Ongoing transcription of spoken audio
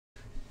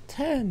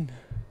10,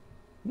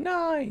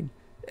 9,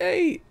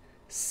 8,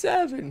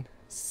 7,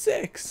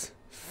 6,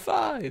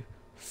 5,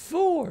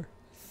 4,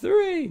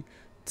 3,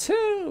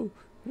 2,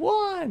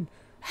 1.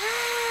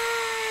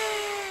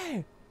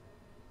 Hey!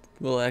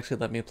 Will it actually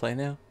let me play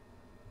now?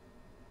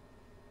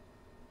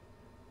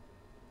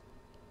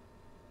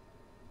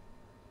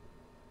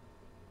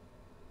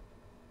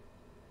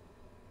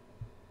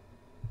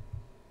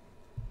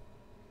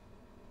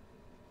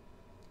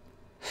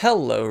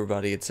 Hello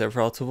everybody, it's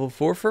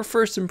Everall204 for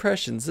First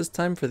Impressions, this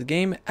time for the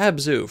game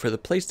ABZÜ for the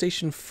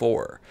PlayStation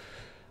 4.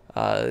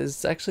 This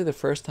is actually the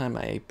first time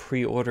I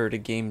pre-ordered a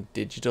game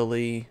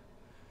digitally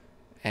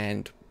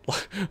and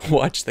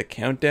watched the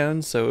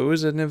countdown, so it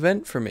was an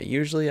event for me.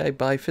 Usually I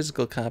buy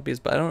physical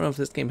copies, but I don't know if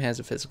this game has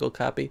a physical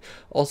copy.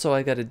 Also,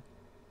 I got a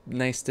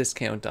nice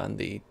discount on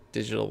the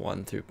digital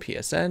one through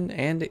PSN,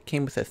 and it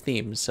came with a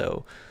theme,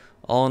 so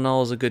all in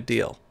all is a good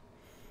deal.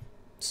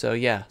 So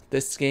yeah,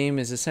 this game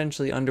is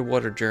essentially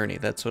Underwater Journey.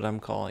 That's what I'm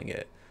calling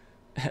it.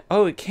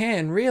 Oh, it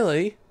can?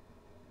 Really?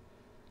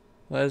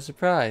 What a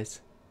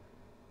surprise.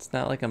 It's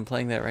not like I'm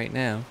playing that right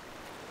now.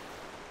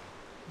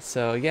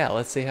 So yeah,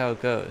 let's see how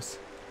it goes.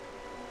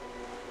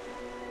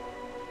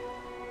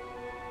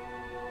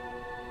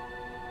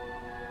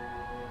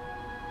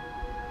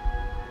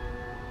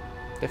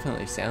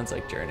 Definitely sounds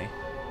like Journey.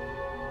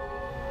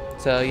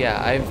 So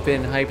yeah, I've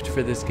been hyped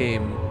for this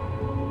game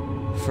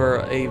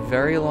for a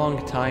very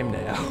long time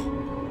now.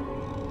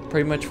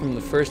 Pretty much from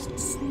the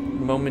first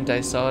moment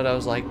I saw it, I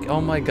was like,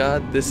 oh my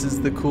god, this is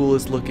the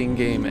coolest looking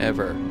game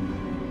ever.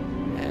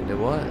 And it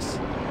was.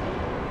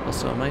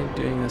 Also, am I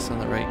doing this on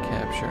the right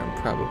capture?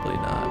 I'm probably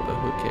not, but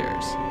who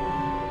cares?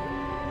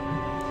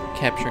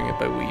 Capturing it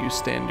by Wii U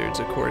standards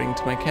according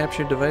to my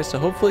capture device, so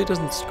hopefully it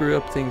doesn't screw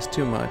up things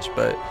too much,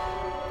 but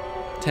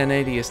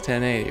 1080 is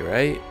 1080,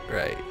 right?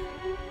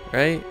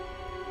 Right?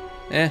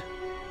 Eh.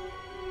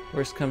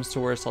 Worst comes to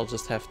worst, I'll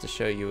just have to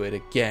show you it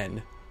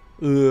again.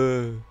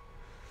 Ugh.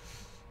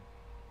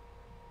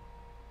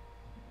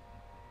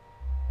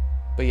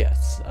 But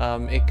yes,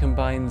 it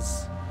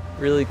combines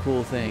really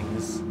cool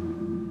things,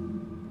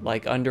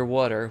 like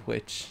underwater,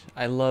 which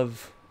I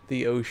love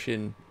the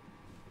ocean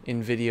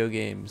in video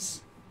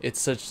games. It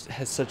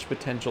has such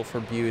potential for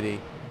beauty,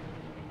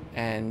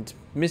 and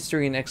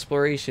mystery and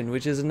exploration,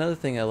 which is another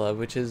thing I love,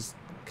 which is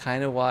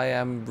kind of why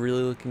I'm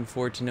really looking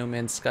forward to No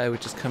Man's Sky,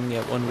 which is coming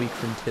out 1 week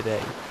from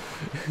today.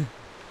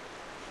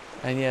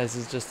 And yeah, this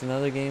is just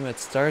another game that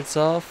starts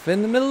off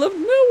in the middle of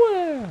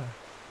nowhere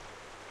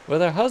with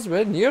her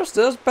husband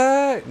Eustace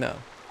back. No.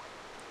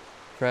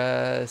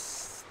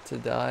 Press to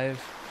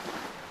dive.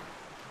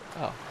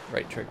 Oh,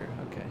 right trigger.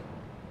 Okay.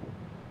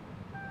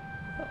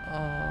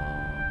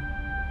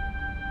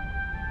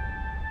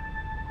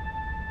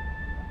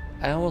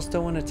 I almost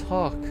don't want to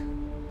talk.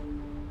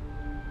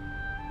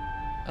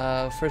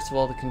 First of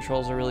all, the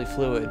controls are really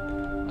fluid.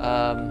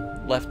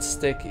 Left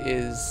stick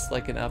is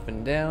like an up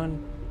and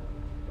down.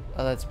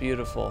 Oh, that's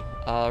beautiful.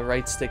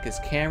 Right stick is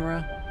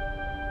camera.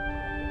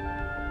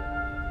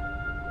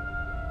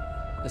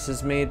 This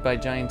is made by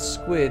Giant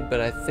Squid,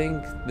 but I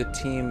think the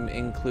team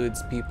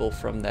includes people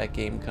from that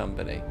game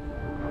company.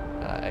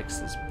 X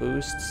is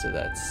boost, so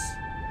that's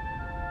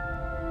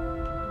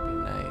be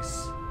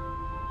nice.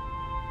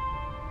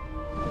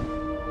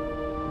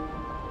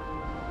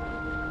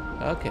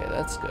 Okay,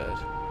 that's good.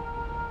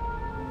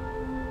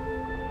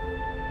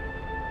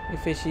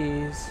 Hey,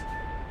 fishies.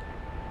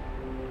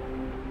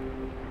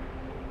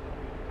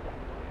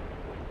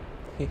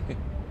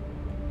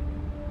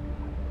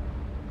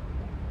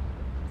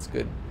 It's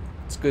good.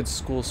 It's good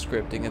school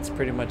scripting. It's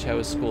pretty much how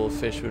a school of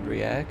fish would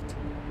react.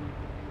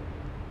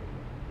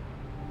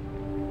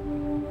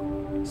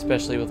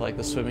 Especially with like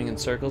the swimming in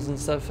circles and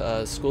stuff.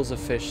 Schools of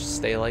fish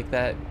stay like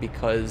that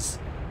because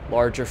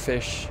larger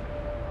fish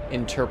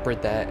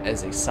interpret that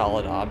as a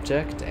solid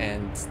object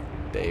and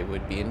they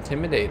would be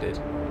intimidated.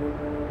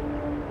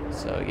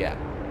 So yeah,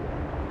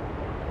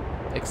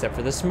 except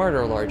for the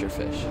smarter larger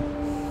fish.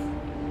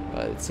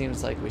 But it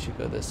seems like we should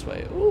go this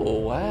way.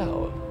 Ooh,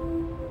 wow.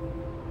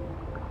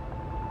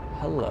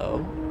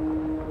 Hello.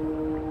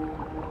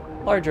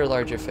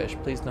 Larger fish,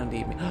 please don't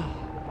eat me.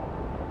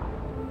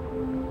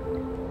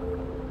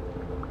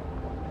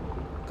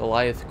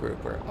 Goliath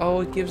grouper. Oh,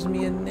 it gives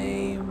me a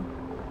name.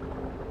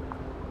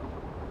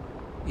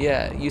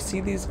 Yeah, you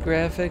see these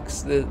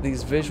graphics,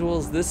 these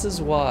visuals? This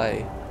is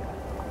why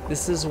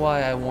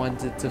I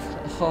wanted to...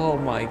 Oh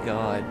my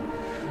god.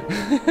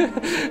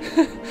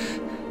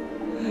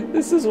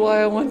 This is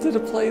why I wanted to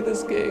play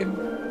this game.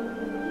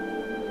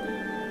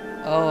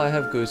 Oh, I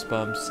have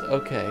goosebumps.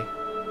 Okay.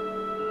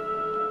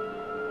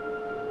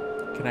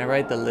 Can I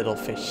ride the little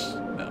fish?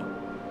 No.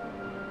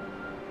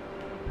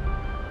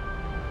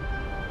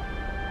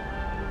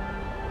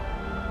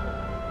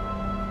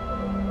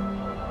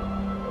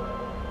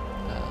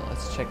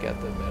 Let's check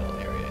out the middle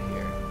area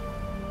here.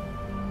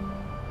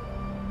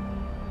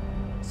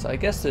 So I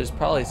guess there's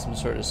probably some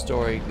sort of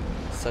story,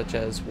 such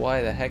as,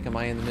 why the heck am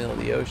I in the middle of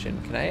the ocean?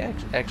 Can I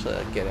actually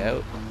like, get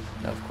out?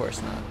 No, of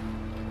course not.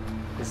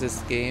 Because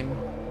this game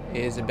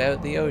is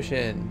about the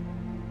ocean.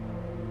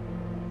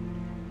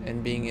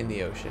 and being in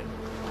the ocean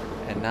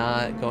and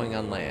not going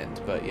on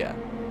land. But yeah,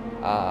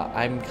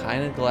 I'm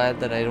kind of glad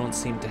that I don't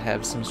seem to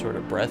have some sort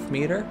of breath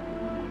meter,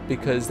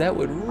 because that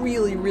would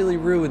really, really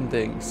ruin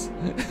things.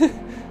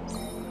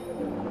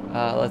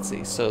 Let's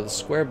see. So the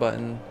square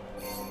button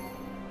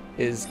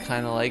is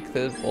kind of like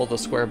the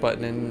square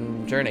button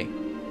in Journey.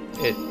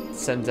 It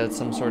sends out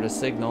some sort of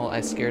signal.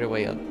 I scared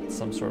away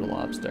some sort of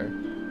lobster.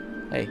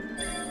 Hey.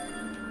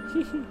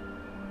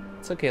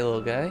 It's okay,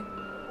 little guy.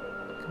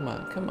 Come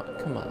on, come on,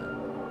 come on.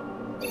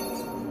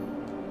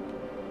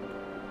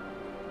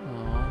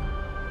 Aww.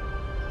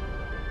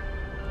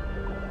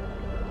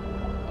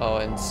 Oh,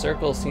 and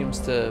circle seems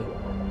to...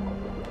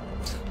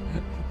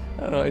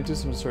 I don't know, I do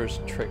some sort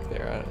of trick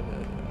there. I don't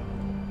know.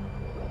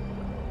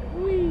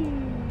 Whee!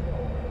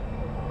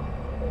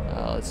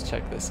 Let's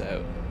check this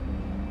out.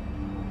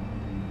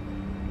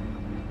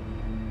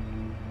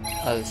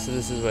 So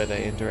this is what I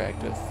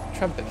interact with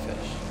trumpet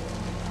fish.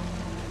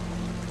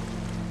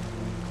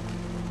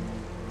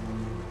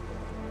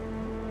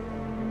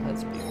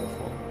 That's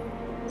beautiful.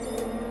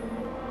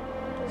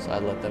 So I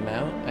let them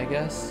out, I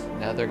guess.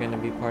 Now they're going to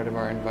be part of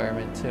our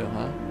environment too,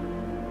 huh?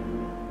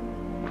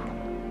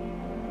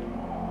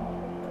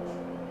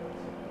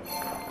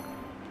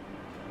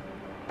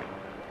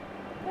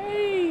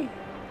 Hey!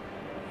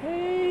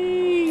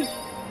 Hey!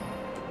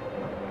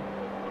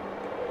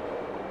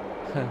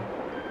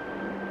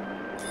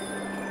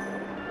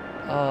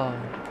 Oh.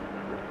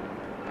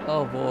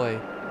 Oh boy.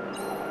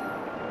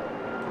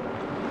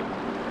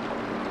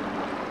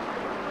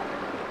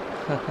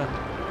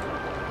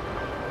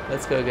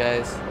 Let's go,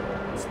 guys.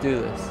 Let's do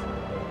this.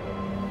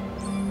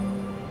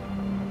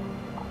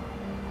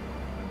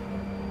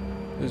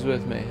 Who's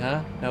with me,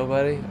 huh?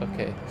 Nobody?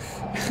 Okay.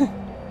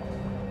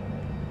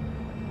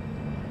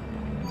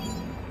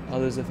 Oh,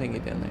 there's a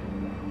thingy down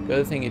there.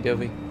 Go to the thingy,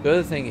 Dovey.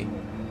 Go to the thingy.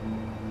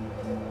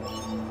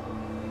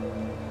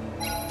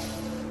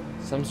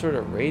 Some sort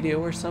of radio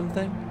or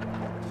something?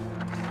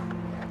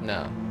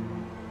 No.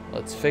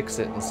 Let's fix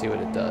it and see what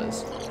it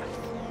does.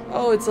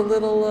 Oh, it's a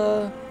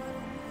little,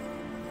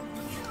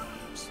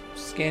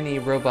 scanny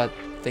robot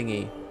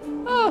thingy.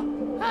 Oh,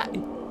 hi!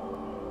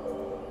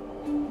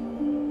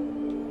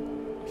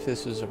 If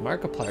this was a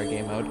Markiplier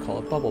game, I would call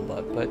it Bubble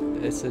Butt, but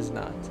this is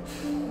not.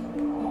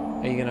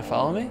 Are you gonna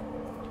follow me?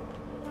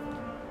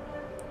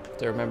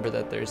 To remember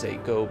that there's a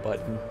go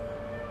button.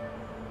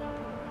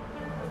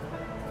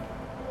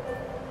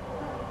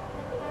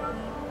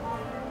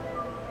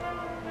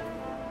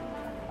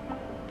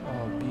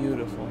 Oh,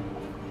 beautiful.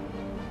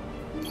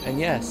 And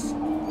yes.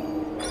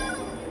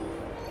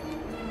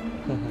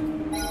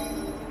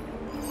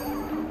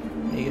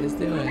 How you guys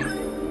doing?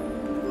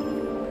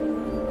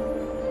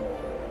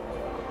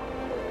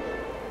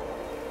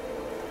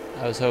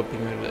 I was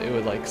hoping it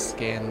would like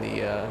scan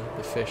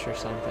the fish or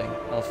something.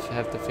 I'll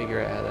have to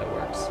figure out how that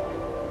works.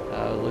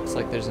 Looks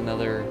like there's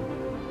another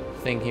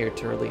thing here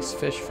to release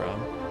fish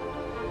from.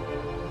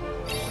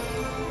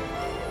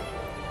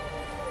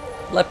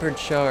 Leopard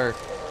shark.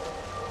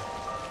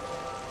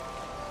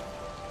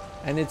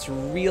 And it's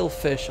real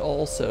fish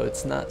also.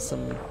 It's not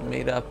some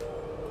made up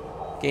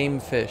game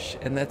fish.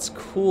 And that's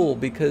cool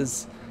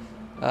because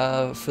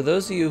for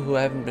those of you who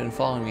haven't been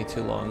following me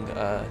too long,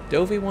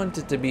 Dovey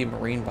wanted to be a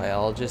marine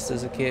biologist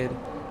as a kid.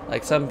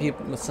 Like some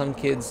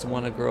kids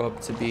want to grow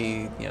up to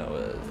be, you know,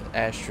 an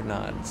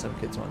astronaut, and some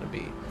kids want to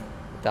be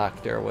a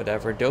doctor or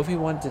whatever. Dovey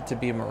wanted to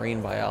be a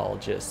marine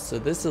biologist. So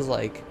this is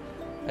like,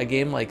 a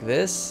game like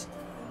this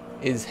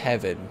is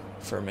heaven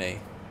for me.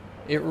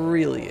 It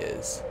really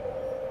is.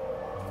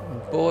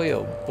 Boy,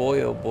 oh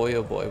boy, oh boy,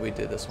 oh boy. We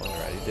did this one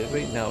already, did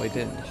we? No, we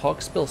didn't.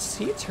 Hawksbill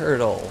sea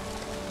turtle.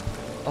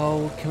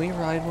 Oh, can we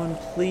ride one,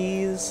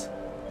 please?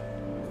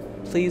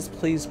 Please,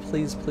 please,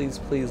 please, please,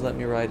 please let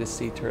me ride a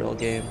sea turtle,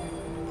 game.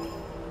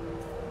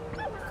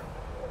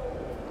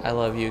 I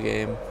love you,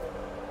 game.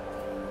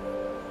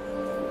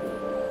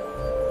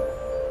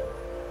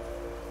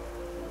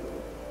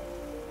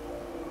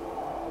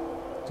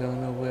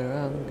 Don't know where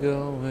I'm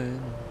going.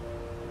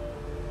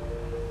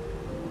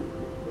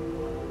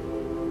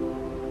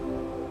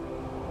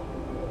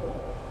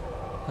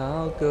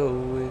 I'll go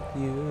with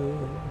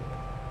you.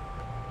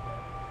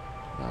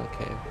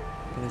 Okay,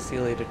 I'm gonna see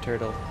you later,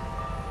 turtle.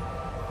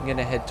 I'm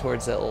gonna head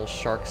towards that little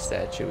shark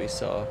statue we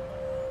saw.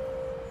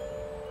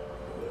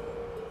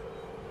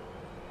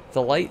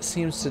 The light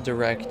seems to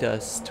direct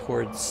us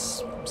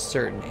towards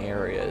certain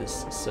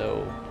areas,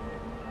 so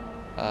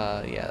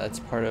yeah, that's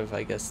part of,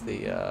 I guess,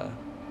 the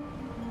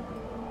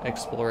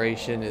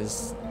exploration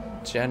is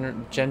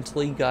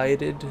gently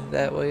guided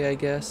that way, I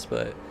guess,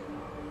 but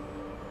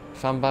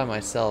if I'm by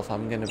myself,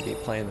 I'm gonna be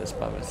playing this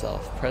by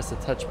myself. Press the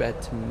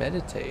touchpad to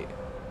meditate.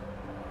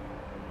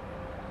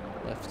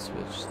 Left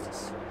switch.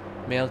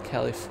 Male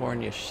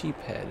California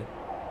sheephead.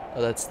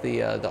 Oh, that's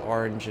the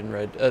orange and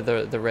red,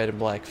 the red and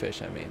black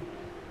fish, I mean.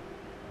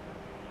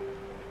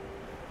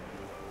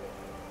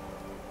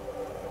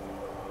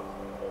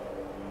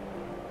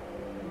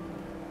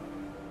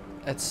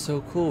 That's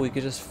so cool. We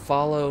could just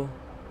follow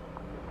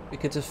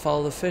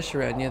the fish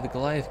around near the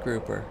Goliath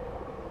grouper.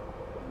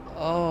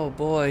 Oh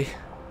boy.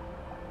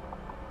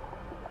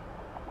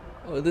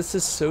 Oh, this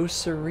is so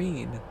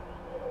serene.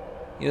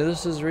 You know,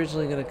 this was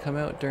originally going to come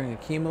out during a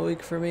chemo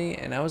week for me,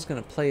 and I was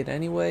going to play it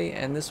anyway,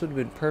 and this would have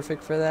been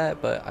perfect for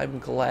that, but I'm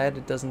glad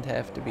it doesn't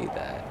have to be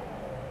that.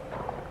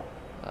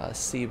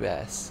 Sea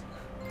bass.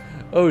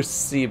 Oh,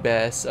 sea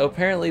bass. Oh,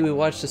 apparently we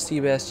watched a sea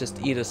bass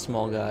just eat a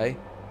small guy.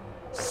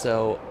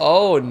 So,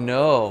 oh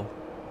no.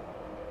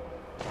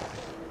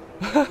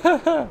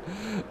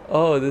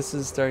 Oh, this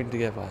is starting to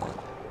get violent.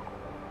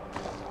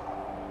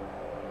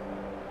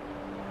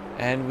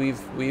 And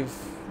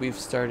we've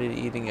started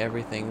eating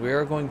everything. We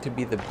are going to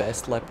be the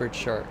best leopard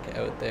shark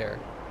out there.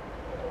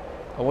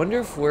 I wonder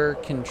if we're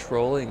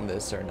controlling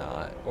this or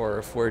not, or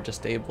if we're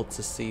just able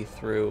to see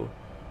through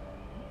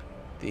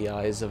the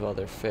eyes of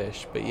other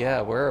fish. But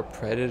yeah, we're a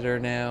predator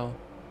now.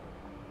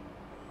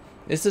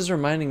 This is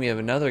reminding me of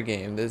another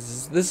game.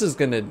 This is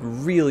gonna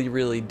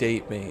really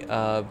date me.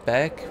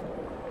 Back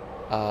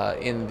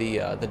in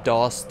the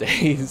DOS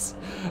days,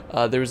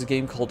 there was a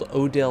game called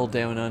Odell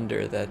Down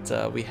Under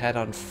that we had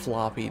on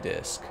floppy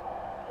disk.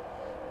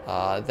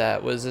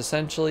 That was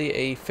essentially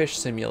a fish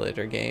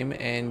simulator game,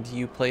 and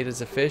you played as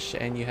a fish,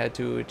 and you had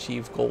to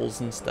achieve goals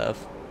and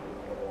stuff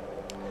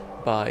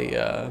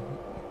by.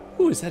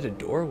 Ooh, is that a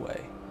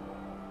doorway?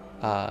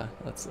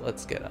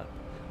 Let's get up.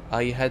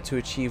 You had to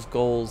achieve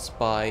goals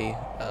by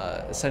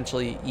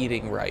essentially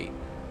eating right.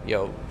 You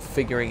know,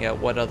 figuring out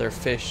what other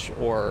fish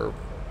or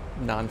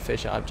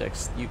non-fish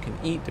objects you can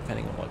eat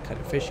depending on what kind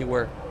of fish you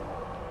were.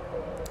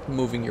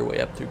 Moving your way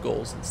up through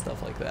goals and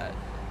stuff like that.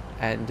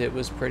 And it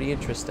was pretty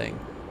interesting.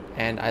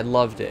 And I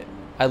loved it.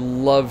 I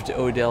loved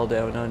Odell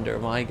Down Under,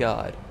 my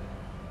god.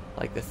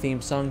 Like the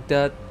theme song,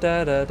 da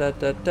da da da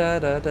da da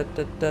da da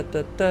da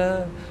da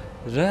da.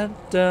 Da,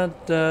 da,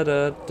 da,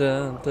 da, da,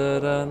 da,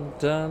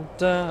 da,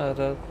 da,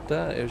 da,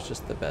 da. It was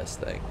just the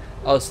best thing.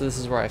 Oh, so this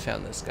is where I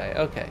found this guy.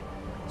 Okay.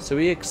 So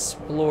we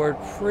explored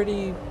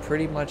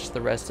pretty much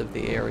the rest of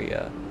the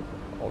area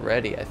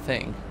already, I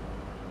think.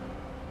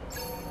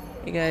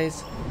 Hey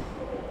guys.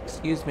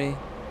 Excuse me.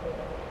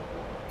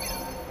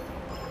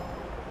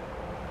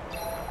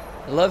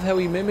 I love how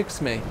he mimics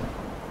me.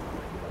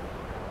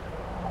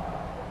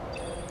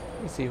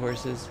 You see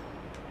horses.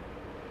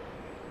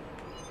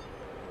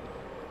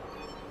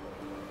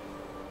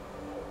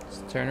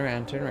 Turn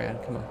around,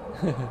 come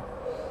on.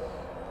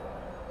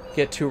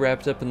 Get too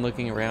wrapped up in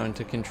looking around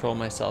to control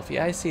myself.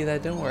 Yeah, I see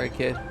that. Don't worry,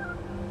 kid.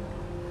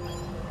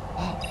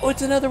 Oh,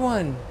 it's another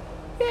one!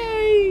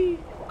 Yay!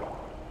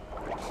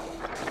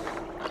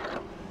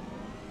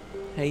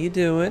 How you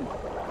doing?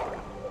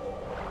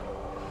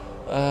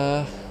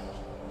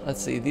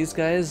 Let's see. These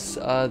guys,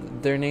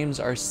 their names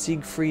are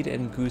Siegfried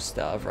and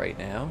Gustav right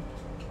now.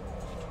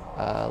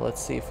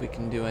 Let's see if we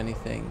can do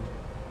anything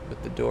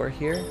with the door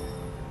here.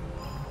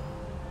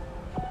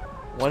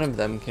 One of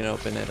them can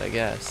open it, I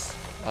guess.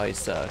 Oh,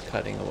 he's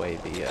cutting away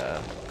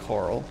the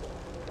coral.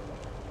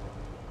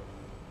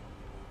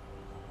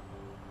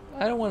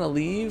 I don't want to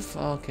leave.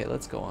 Okay,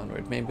 let's go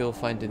onward. Maybe we'll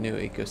find a new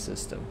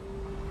ecosystem.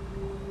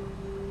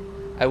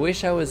 I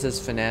wish I was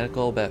as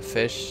fanatical about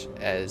fish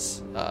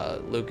as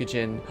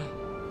Lucajin.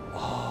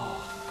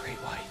 Oh, great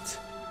white.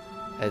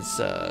 As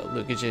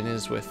Lucajin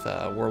is with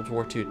World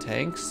War II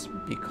tanks,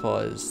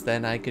 because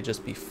then I could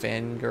just be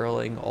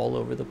fangirling all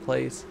over the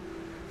place.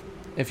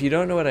 If you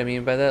don't know what I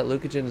mean by that,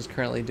 Lucajin is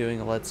currently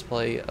doing a let's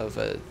play of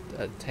a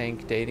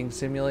tank dating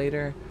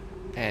simulator,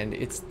 and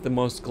it's the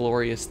most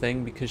glorious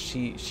thing because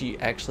she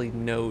actually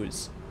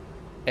knows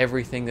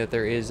everything that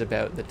there is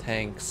about the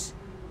tanks,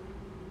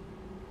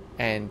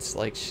 and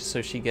like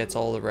so she gets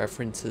all the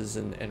references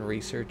and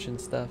research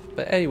and stuff.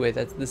 But anyway,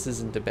 this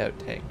isn't about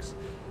tanks.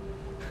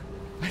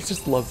 I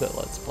just love that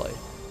let's play.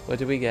 What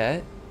did we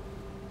get?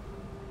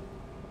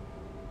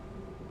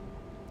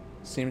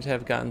 Seem to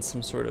have gotten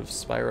some sort of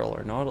spiral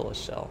or nautilus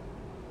shell.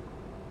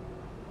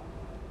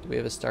 Do we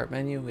have a start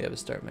menu? We have a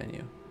start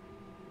menu.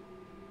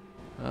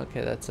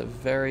 Okay, that's a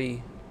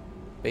very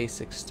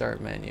basic start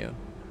menu.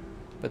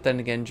 But then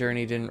again,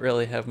 Journey didn't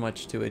really have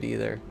much to it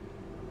either.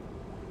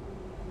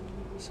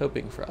 I was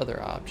hoping for other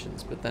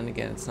options, but then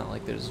again, it's not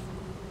like there's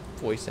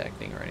voice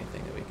acting or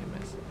anything that we can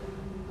miss.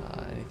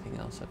 Anything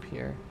else up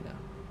here? No.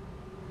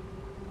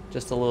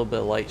 Just a little bit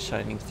of light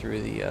shining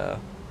through the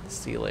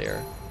sea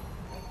layer.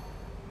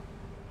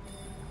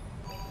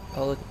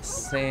 Oh, look at the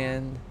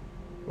sand.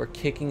 We're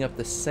kicking up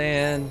the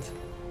sand.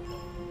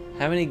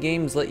 How many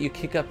games let you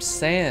kick up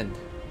sand?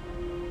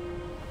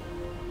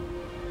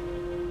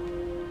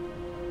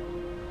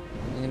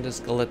 I'm gonna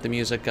just let the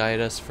music guide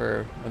us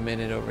for a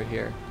minute over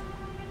here.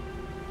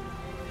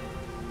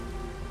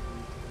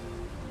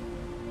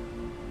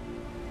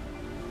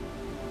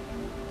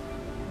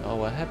 Oh,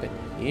 what happened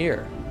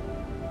here?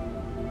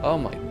 Oh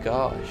my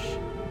gosh.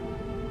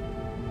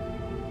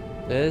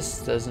 This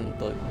doesn't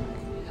look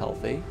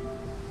healthy.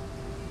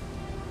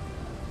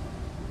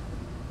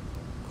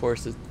 Of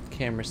course, the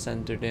camera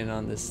centered in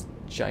on this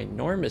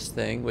ginormous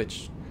thing,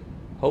 which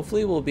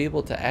hopefully we'll be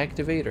able to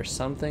activate or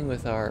something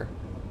with our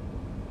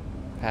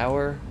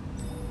power.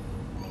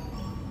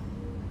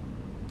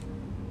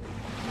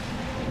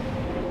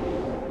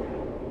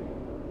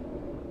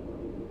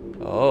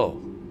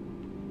 Oh.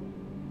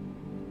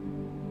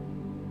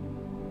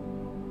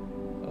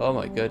 Oh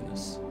my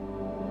goodness.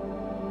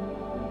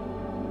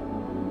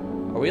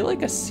 Are we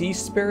like a sea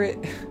spirit?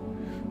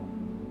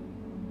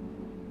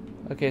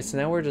 Okay, so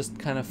now we're just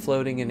kind of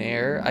floating in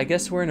air. I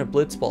guess we're in a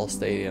blitzball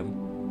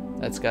stadium.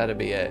 That's gotta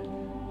be it.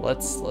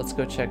 Let's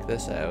go check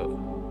this out.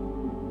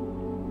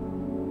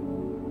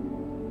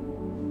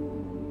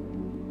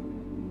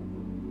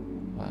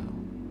 Wow.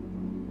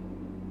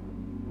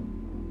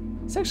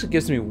 This actually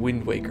gives me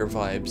Wind Waker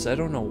vibes. I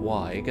don't know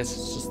why. I guess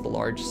it's just the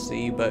large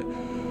sea, but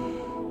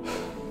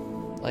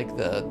like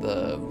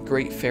the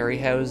great fairy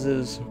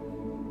houses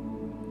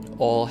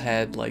all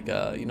had like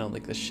a, you know,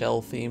 like the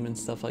shell theme and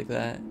stuff like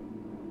that.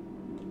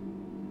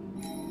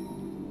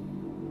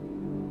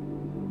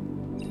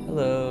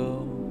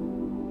 Hello.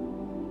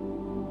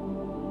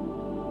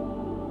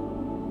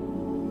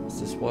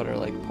 Is this water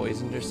like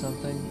poisoned or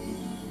something?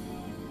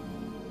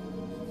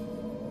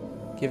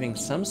 Giving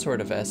some sort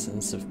of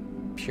essence of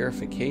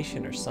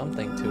purification or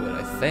something to it,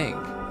 I think.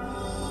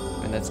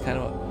 And that's kind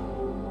of what...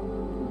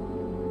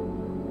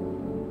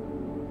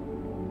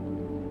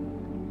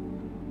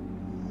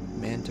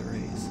 Manta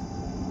rays.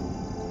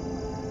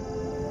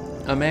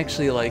 I'm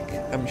actually like,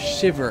 I'm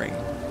shivering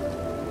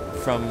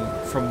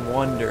from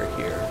wonder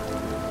here.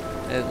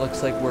 It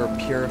looks like we're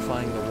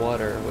purifying the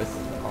water with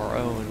our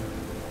own.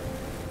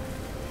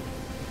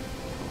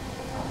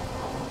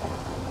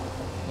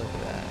 Look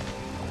at that.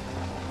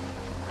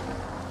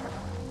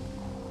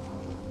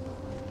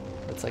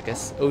 It's like an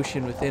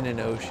ocean within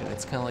an ocean.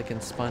 It's kind of like in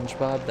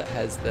SpongeBob that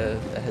has the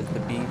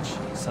beach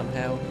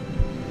somehow.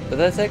 But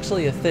that's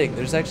actually a thing.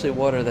 There's actually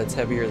water that's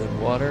heavier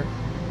than water,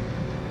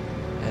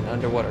 and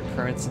underwater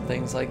currents and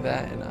things like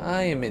that. And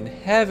I am in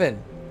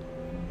heaven.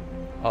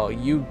 Oh,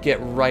 you get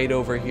right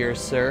over here,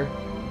 sir.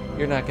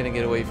 You're not gonna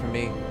get away from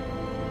me.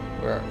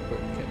 Where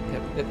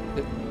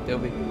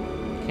Dobie?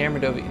 Camera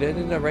Dobie.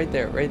 No, right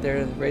there, right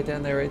there, right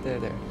down there, right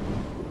there.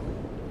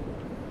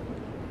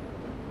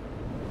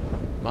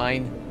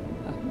 Mine.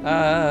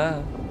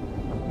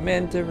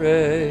 Manta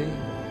ray.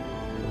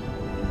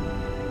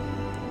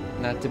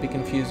 Not to be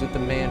confused with the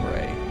man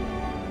ray.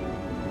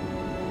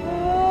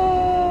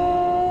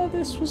 Ah,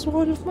 this was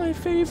one of my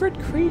favorite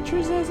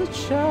creatures as a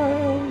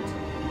child.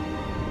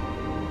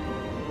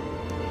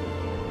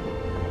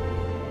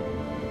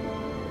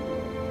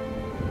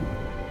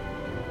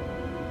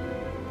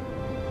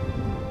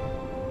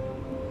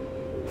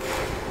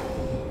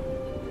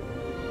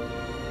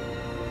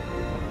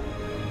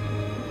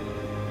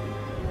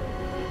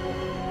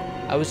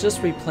 I was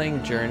just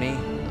replaying Journey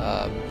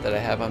that I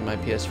have on my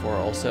PS4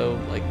 also,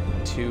 like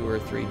 2 or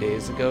 3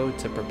 days ago,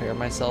 to prepare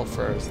myself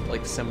for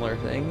like similar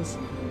things.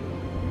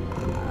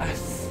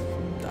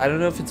 I don't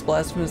know if it's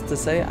blasphemous to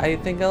say, I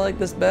think I like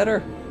this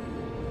better.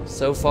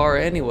 So far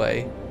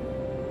anyway.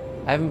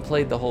 I haven't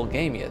played the whole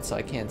game yet, so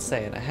I can't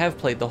say, and I have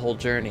played the whole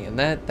Journey, and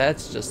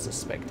that's just a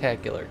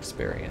spectacular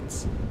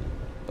experience.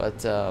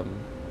 But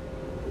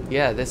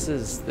yeah, this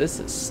is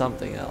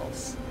something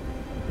else.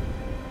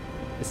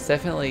 It's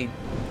definitely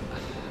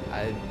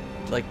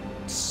like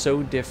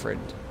so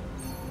different.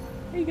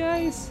 Hey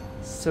guys,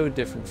 so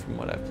different from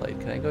what I've played.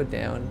 Can I go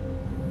down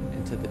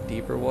into the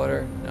deeper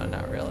water? No,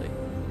 not really.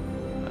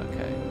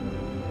 Okay.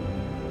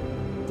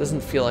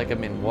 Doesn't feel like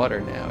I'm in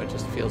water now. It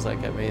just feels like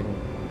I'm in,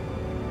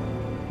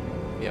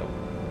 you know,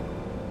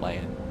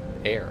 land,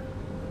 air.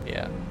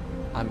 Yeah,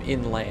 I'm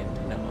in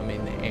land. No, I'm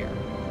in the air.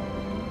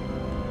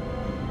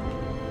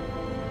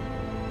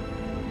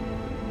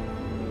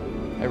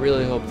 I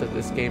really hope that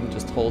this game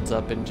just holds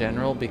up in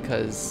general,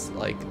 because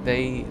like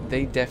they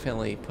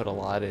definitely put a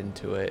lot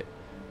into it.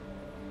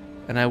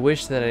 And I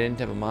wish that I didn't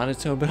have a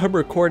monotone, but I'm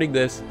recording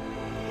this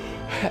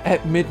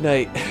at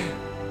midnight.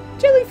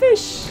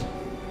 Jellyfish!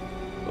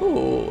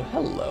 Ooh,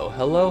 hello,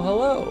 hello,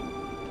 hello.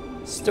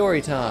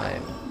 Story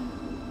time.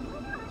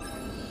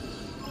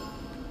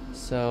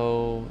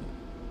 So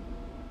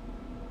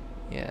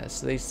yeah,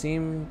 so they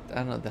seem, I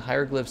don't know, the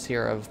hieroglyphs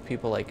here of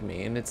people like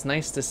me, and it's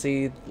nice to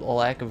see a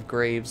lack of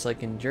graves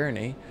like in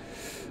Journey.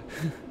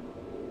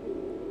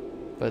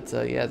 But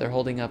yeah, they're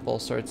holding up all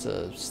sorts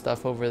of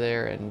stuff over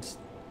there, and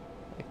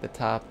like the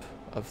top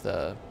of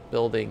the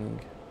building.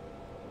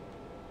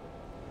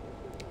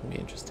 It'll be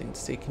interesting to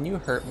see. Can you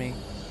hurt me?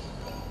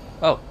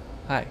 Oh,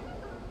 hi.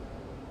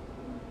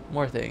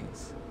 More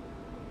things.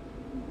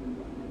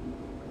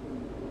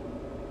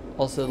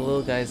 Also, the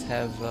little guys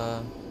have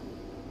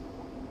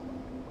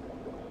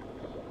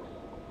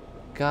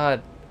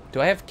God,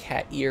 do I have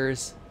cat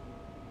ears?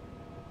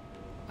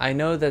 I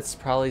know that's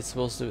probably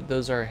supposed to,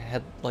 those are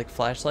like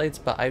flashlights,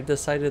 but I've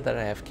decided that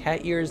I have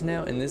cat ears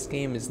now, and this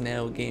game is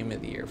now game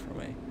of the year for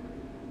me.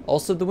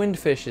 Also, the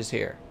windfish is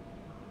here.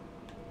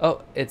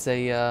 Oh, it's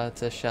a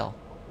shell.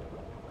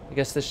 I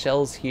guess the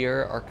shells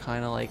here are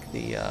kind of like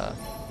the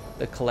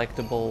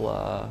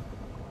collectible,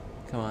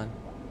 come on.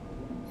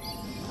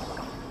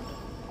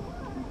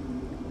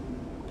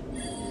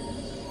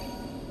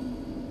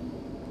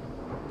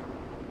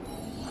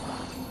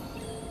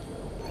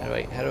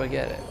 How do I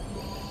get it?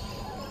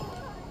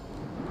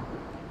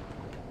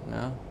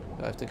 No?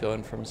 Do I have to go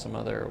in from some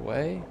other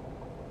way?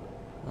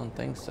 I don't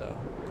think so.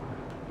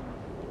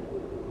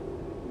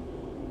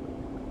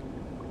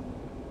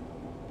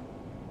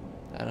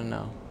 I don't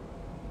know.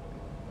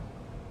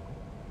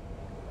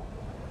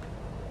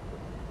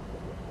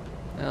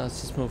 Now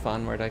let's just move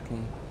onward. I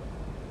don't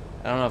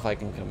know if I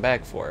can come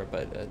back for it,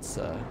 but it's,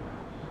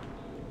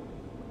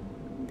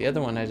 the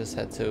other one I just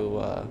had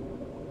to,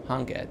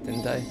 honk at,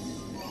 didn't I?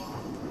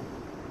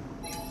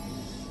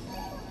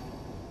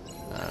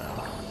 I don't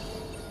know.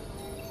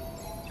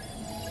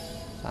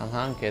 So I'm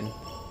honking.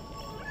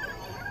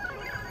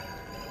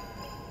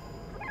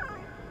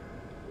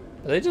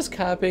 Are they just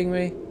copying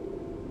me?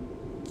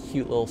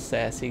 Cute little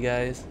sassy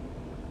guys.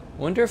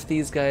 Wonder if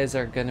these guys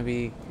are gonna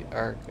be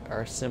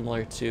are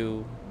similar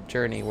to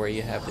Journey, where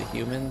you have the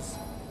humans.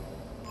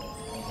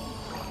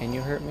 Can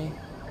you hurt me?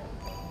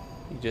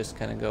 You just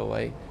kind of go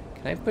away.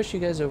 Can I push you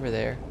guys over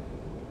there?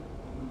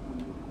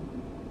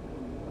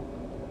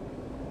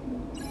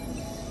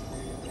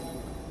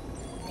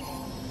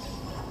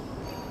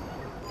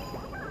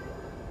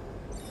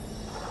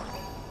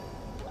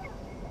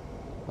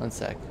 One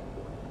sec.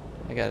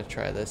 I gotta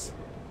try this.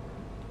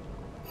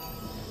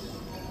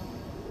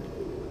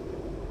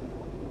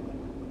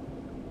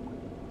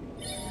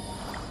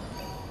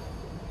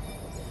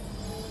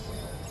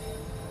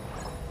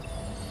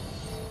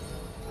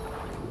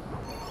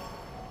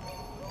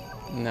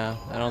 No,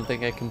 I don't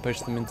think I can push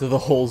them into the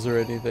holes or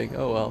anything.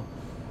 Oh well.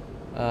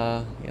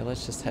 Yeah,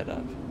 let's just head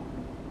up.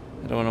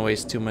 I don't want to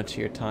waste too much of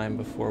your time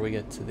before we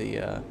get to the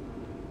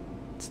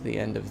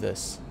end of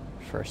this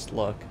first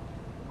look.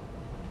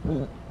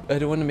 I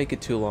don't want to make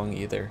it too long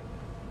either,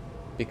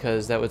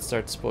 because that would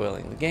start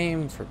spoiling the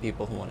game for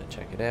people who want to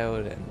check it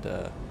out,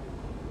 and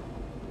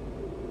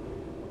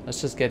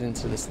let's just get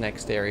into this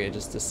next area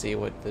just to see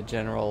what the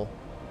general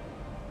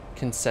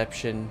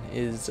conception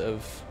is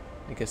of,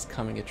 I guess,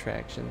 coming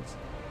attractions.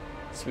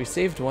 So we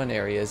saved one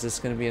area. Is this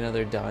going to be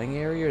another dying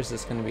area, or is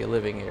this going to be a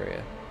living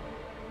area?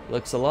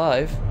 Looks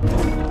alive.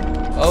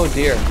 Oh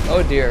dear.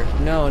 Oh dear.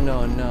 No,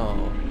 no,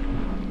 no.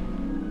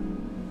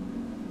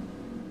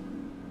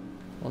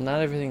 Well, not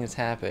everything is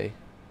happy.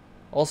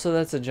 Also,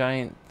 that's a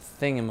giant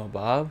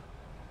thingamabob.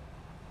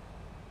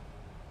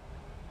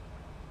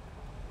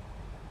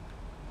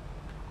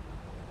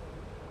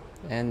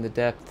 And the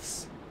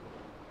depths.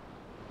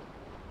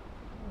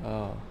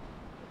 Oh.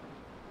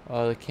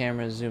 Oh, the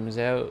camera zooms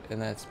out,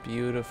 and that's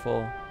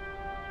beautiful.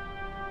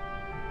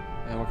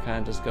 And we're kind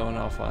of just going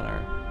off on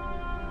our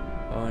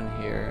own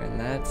here, and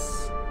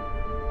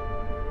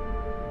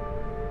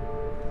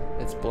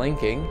it's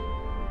blinking.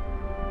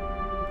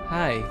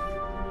 Hi.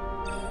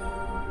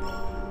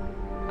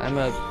 I'm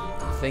a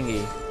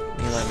thingy.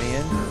 Can you let me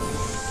in?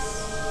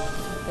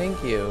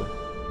 Thank you.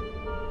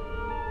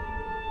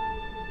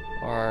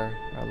 Our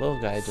little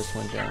guy just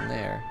went down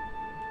there.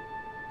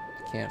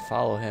 Can't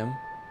follow him.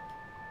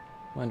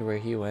 Wonder where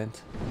he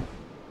went.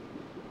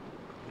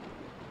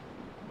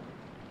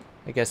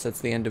 I guess that's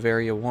the end of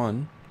Area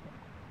 1.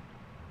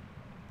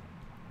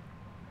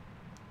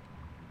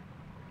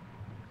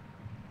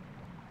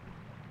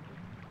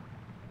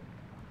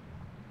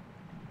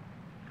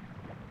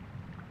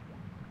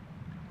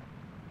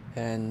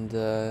 And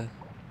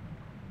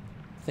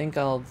think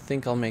I'll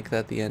make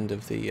that the end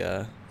of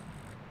the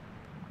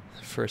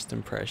first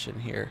impression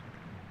here.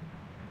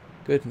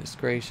 Goodness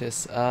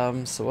gracious.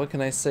 So what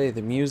can I say?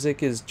 The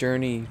music is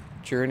journey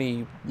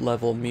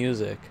level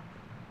music.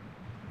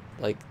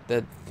 Like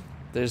that,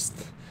 there's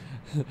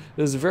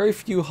very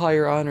few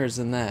higher honors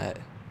than that.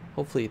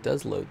 Hopefully it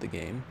does load the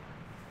game.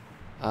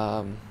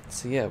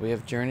 So yeah, we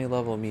have journey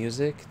level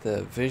music.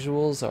 The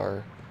visuals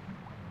are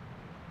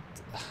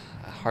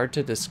hard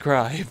to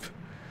describe.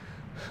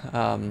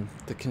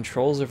 The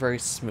controls are very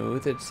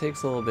smooth. It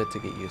takes a little bit to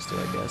get used to,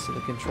 I guess. So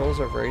the controls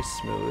are very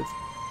smooth.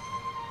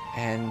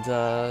 And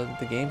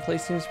the gameplay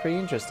seems pretty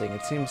interesting.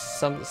 It seems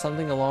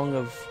something along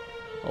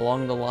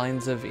the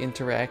lines of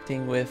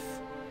interacting with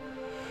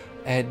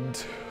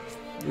and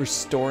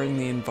restoring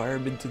the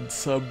environment in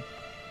some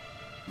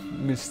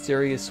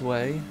mysterious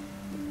way.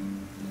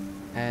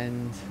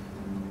 And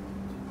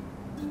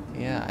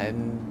yeah,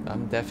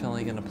 I'm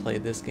definitely gonna play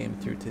this game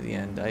through to the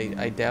end.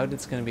 I doubt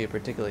it's gonna be a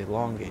particularly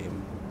long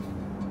game,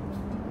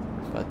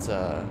 but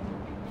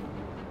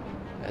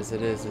as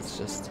it is, it's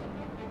just,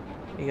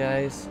 hey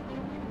guys.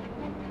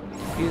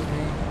 Excuse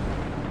me.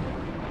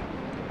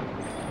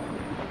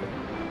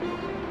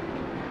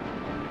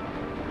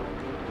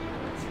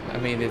 I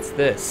mean, it's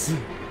this.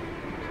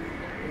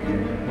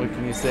 What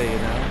can you say, you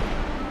know?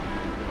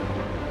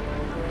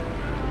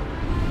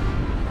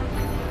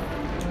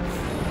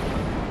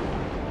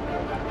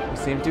 We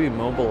seem to be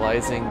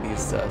mobilizing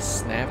these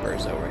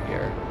snappers over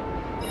here.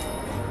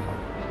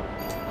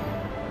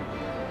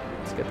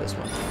 Let's get this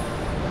one.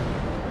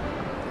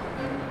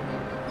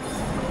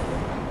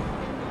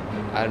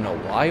 I don't know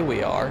why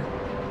we are,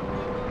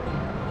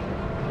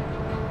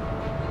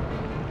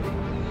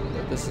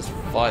 but this is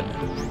fun.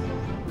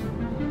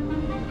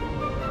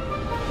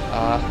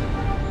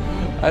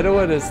 I don't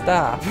want to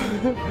stop.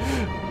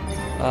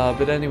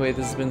 But anyway,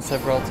 this has been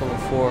Sephiroth Level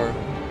 4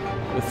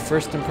 with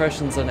first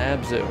impressions on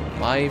ABZÜ.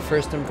 My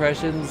first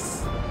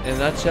impressions, in a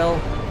nutshell,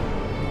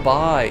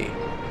 buy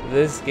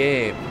this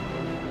game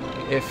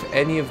if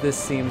any of this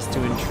seems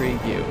to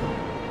intrigue you.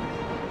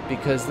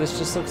 Because this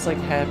just looks like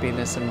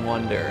happiness and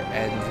wonder,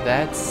 and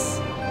that's...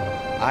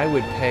 I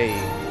would pay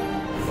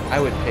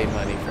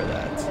money for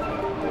that.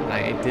 And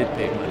I did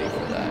pay money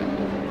for that.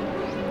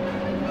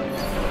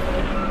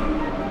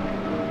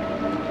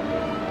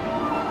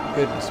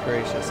 Goodness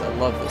gracious, I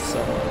love this so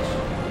much.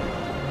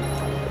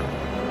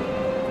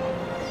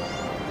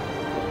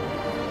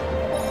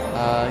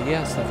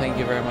 Yeah, so thank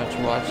you very much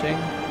for watching.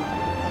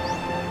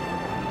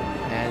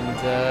 And,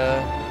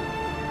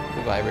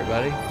 goodbye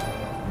everybody.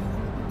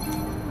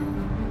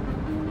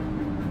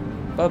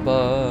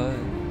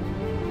 Bye-bye.